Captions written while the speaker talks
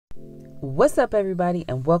What's up, everybody,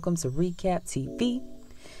 and welcome to ReCapTV.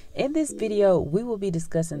 In this video, we will be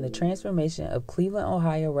discussing the transformation of Cleveland,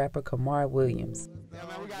 Ohio rapper Qmoney Williams. Yeah,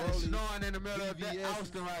 man, we got it snowing in the middle of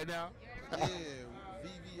Austin right now. Yeah,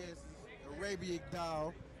 VVS, Arabian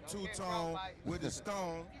doll, two-tone with the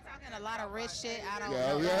stone. He's talking a lot of rich shit. I don't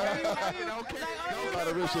know. A lot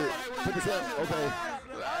of rich shit. Put this up, okay.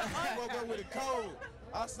 I woke up with a cold.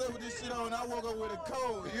 I slept with this shit on, and I woke up with a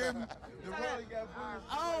cold. You hear me? The rolling got booze.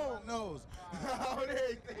 Oh, nose.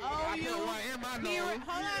 Oh, you. In my nose.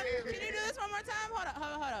 Hold on. Can you do this one more time?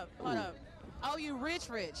 Hold up. Oh, you rich.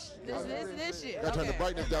 This shit. Gotta turn the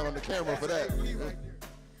brightness down on the camera for that.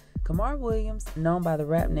 Qmoney Williams, known by the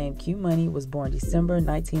rap name Qmoney, was born December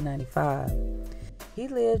 1995. He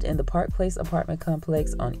lived in the Park Place apartment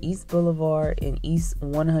complex on East Boulevard in East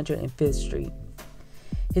 105th Street.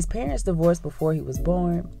 His parents divorced before he was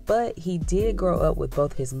born, but he did grow up with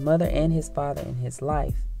both his mother and his father in his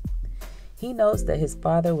life. He notes that his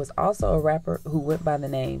father was also a rapper who went by the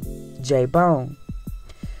name J-Bone.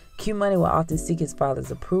 Qmoney will often seek his father's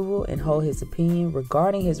approval and hold his opinion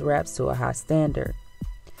regarding his raps to a high standard.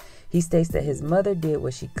 He states that his mother did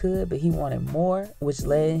what she could, but he wanted more, which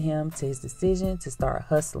led him to his decision to start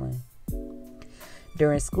hustling.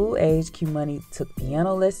 During school age, Qmoney took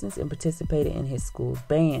piano lessons and participated in his school's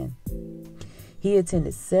band. He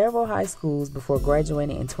attended several high schools before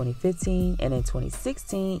graduating in 2015, and in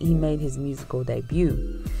 2016, he made his musical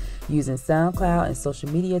debut, using SoundCloud and social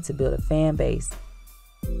media to build a fan base.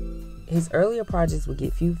 His earlier projects would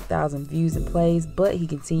get few thousand views and plays, but he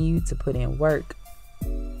continued to put in work.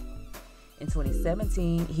 In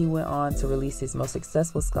 2017, he went on to release his most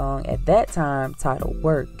successful song at that time, titled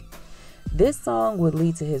Work. This song would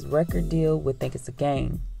lead to his record deal with Think It's a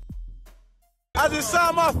Game. I just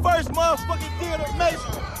signed my first motherfucking deal at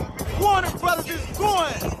Mason. Warner Brothers is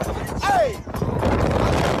going. Hey!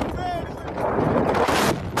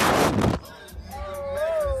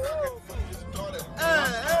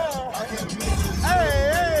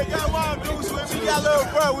 Hey, got my goose with me, got little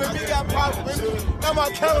bro with me, got Pop with me, got my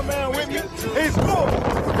cameraman with me. He's cool.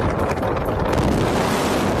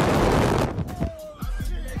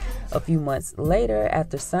 A few months later,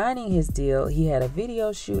 after signing his deal, he had a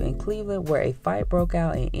video shoot in Cleveland where a fight broke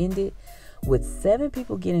out and ended with 7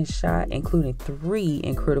 people getting shot, including 3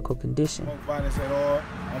 in critical condition. No violence at all.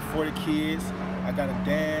 I'm 40 kids. I got to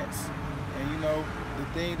dance. And you know, the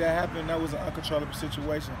thing that happened, that was an uncontrollable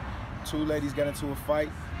situation. 2 ladies got into a fight.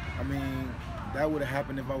 I mean, that would have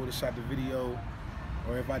happened if I would have shot the video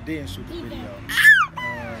or if I didn't shoot the video.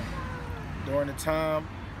 During the time,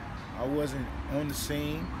 I wasn't on the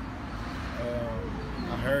scene.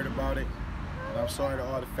 I heard about it, and I'm sorry to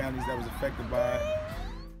all the families that was affected by it.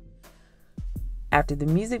 After the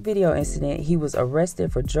music video incident, he was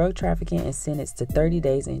arrested for drug trafficking and sentenced to 30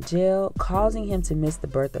 days in jail, causing him to miss the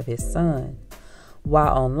birth of his son.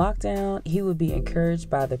 While on lockdown, he would be encouraged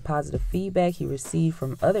by the positive feedback he received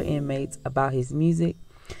from other inmates about his music,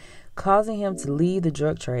 causing him to leave the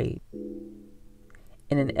drug trade.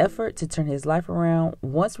 In an effort to turn his life around,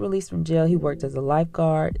 once released from jail, he worked as a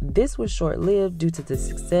lifeguard. This was short-lived due to the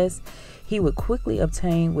success he would quickly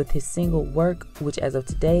obtain with his single Work, which as of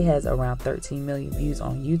today has around 13 million views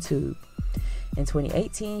on YouTube. In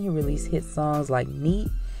 2018, he released hit songs like Neat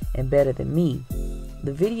and Better Than Me.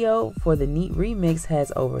 The video for the Neat remix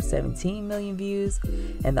has over 17 million views,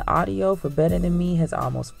 and the audio for Better Than Me has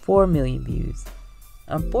almost 4 million views.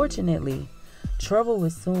 Unfortunately, trouble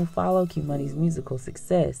would soon follow Qmoney's musical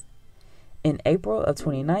success. In April of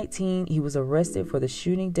 2019, he was arrested for the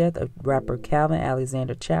shooting death of rapper Calvin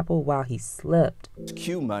Alexander Chappell while he slept.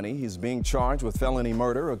 Qmoney, he's being charged with felony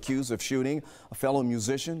murder, accused of shooting a fellow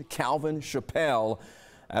musician, Calvin Chappell,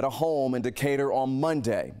 at a home in Decatur on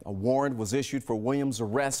Monday. A warrant was issued for Williams'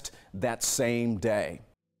 arrest that same day.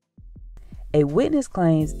 A witness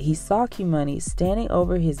claims he saw Qmoney standing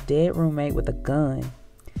over his dead roommate with a gun.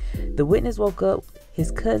 The witness woke up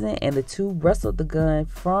his cousin and the two wrestled the gun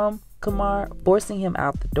from Qmoney, forcing him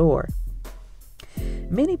out the door.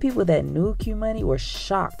 Many people that knew Qmoney were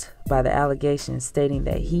shocked by the allegations, stating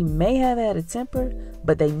that he may have had a temper,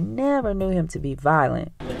 but they never knew him to be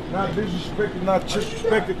violent. Not disrespected, not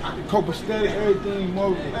disrespected, copacetic, everything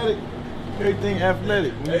more athletic, everything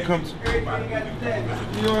athletic when it comes to, you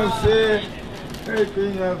know what I'm saying?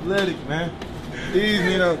 Everything athletic, man.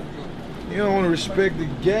 Easy, you don't want to respect the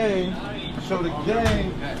game, so the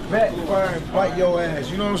game backfire and bite your ass.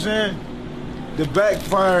 You know what I'm saying? The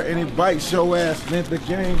backfire and it bites your ass, then the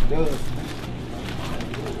game does.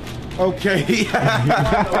 Okay.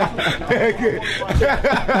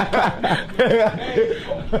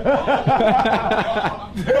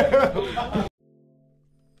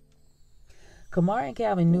 Qmar and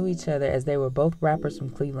Calvin knew each other as they were both rappers from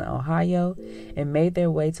Cleveland, Ohio, and made their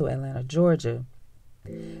way to Atlanta, Georgia.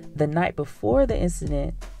 The night before the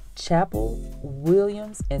incident, Chappell,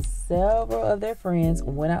 Williams, and several of their friends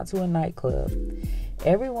went out to a nightclub.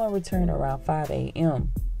 Everyone returned around 5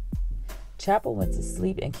 a.m. Chappell went to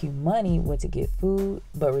sleep and Qmoney went to get food,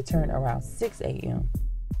 but returned around 6 a.m.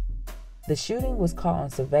 The shooting was caught on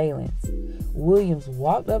surveillance. Williams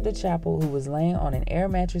walked up to Chappell, who was laying on an air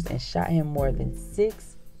mattress, and shot him more than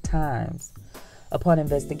 6 times. Upon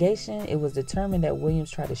investigation, it was determined that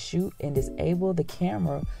Williams tried to shoot and disable the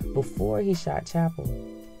camera before he shot Chappell.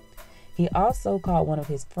 He also called one of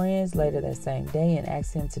his friends later that same day and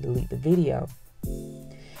asked him to delete the video.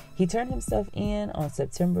 He turned himself in on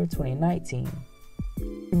September 2019.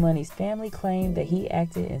 Qmoney's family claimed that he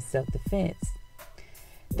acted in self-defense.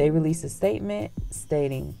 They released a statement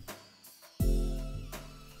stating,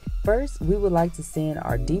 "First, we would like to send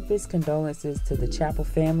our deepest condolences to the Chappell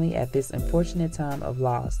family at this unfortunate time of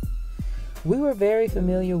loss. We were very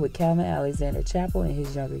familiar with Calvin Alexander Chappell in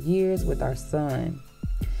his younger years with our son.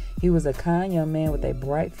 He was a kind young man with a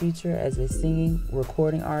bright future as a singing,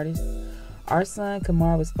 recording artist. Our son,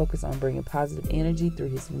 Qmar, was focused on bringing positive energy through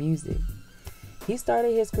his music. He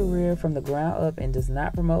started his career from the ground up and does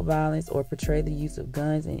not promote violence or portray the use of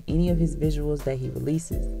guns in any of his visuals that he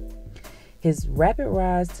releases. His rapid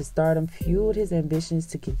rise to stardom fueled his ambitions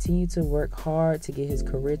to continue to work hard to get his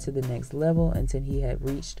career to the next level until he had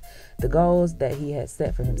reached the goals that he had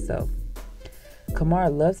set for himself.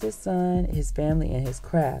 Qmar loves his son, his family, and his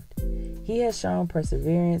craft. He has shown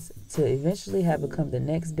perseverance to eventually have become the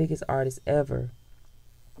next biggest artist ever.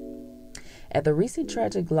 At the recent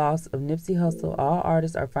tragic loss of Nipsey Hussle, all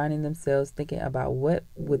artists are finding themselves thinking about what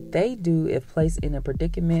would they do if placed in a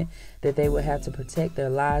predicament that they would have to protect their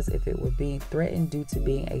lives if it were being threatened due to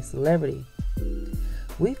being a celebrity.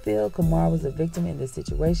 We feel Qmar was a victim in this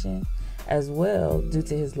situation as well due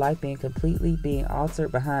to his life completely being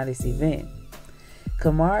altered behind this event.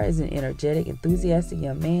 Qmar is an energetic, enthusiastic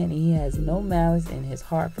young man, and he has no malice in his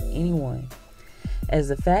heart for anyone. As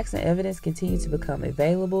the facts and evidence continue to become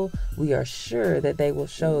available, we are sure that they will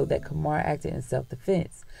show that Qmar acted in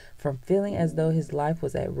self-defense, from feeling as though his life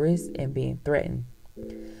was at risk and being threatened.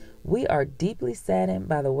 We are deeply saddened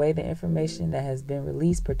by the way the information that has been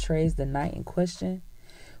released portrays the night in question.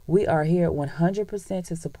 We are here 100%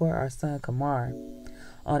 to support our son Qmar.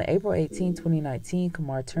 On April 18, 2019,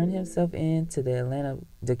 Qmar turned himself in to the Atlanta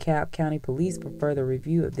DeKalb County Police for further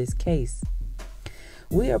review of this case.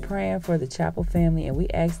 We are praying for the Chappell family, and we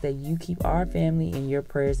ask that you keep our family in your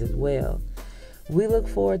prayers as well. We look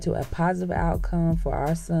forward to a positive outcome for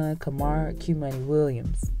our son, Qmar Qmoney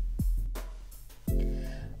Williams."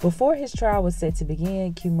 Before his trial was set to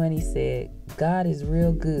begin, Qmoney said, "God is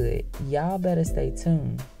real good. Y'all better stay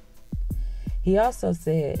tuned." He also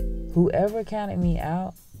said, "Whoever counted me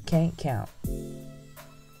out can't count."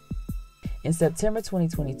 In September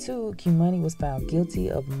 2022, Qmoney was found guilty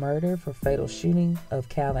of murder for fatal shooting of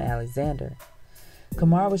Calvin Alexander.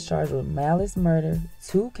 Qmar was charged with malice murder,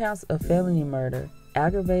 2 counts of felony murder,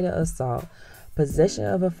 aggravated assault, possession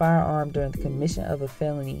of a firearm during the commission of a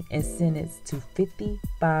felony, and sentenced to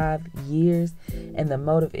 55 years, and the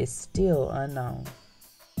motive is still unknown.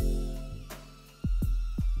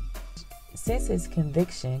 Since his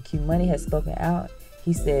conviction, Qmoney has spoken out.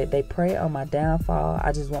 He said, "They prey on my downfall.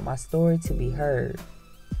 I just want my story to be heard."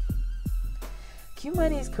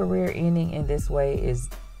 Qmoney's career ending in this way is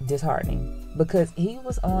disheartening because he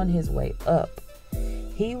was on his way up.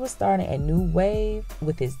 He was starting a new wave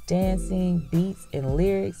with his dancing, beats, and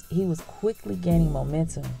lyrics. He was quickly gaining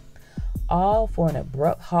momentum, all for an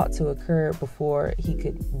abrupt halt to occur before he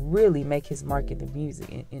could really make his mark in the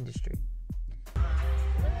music industry.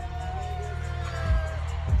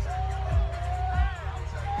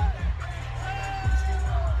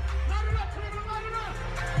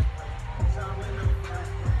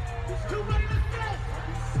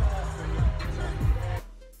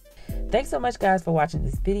 Thanks so much, guys, for watching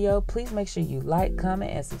this video. Please make sure you like,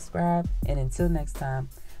 comment, and subscribe. And until next time,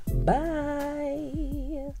 bye.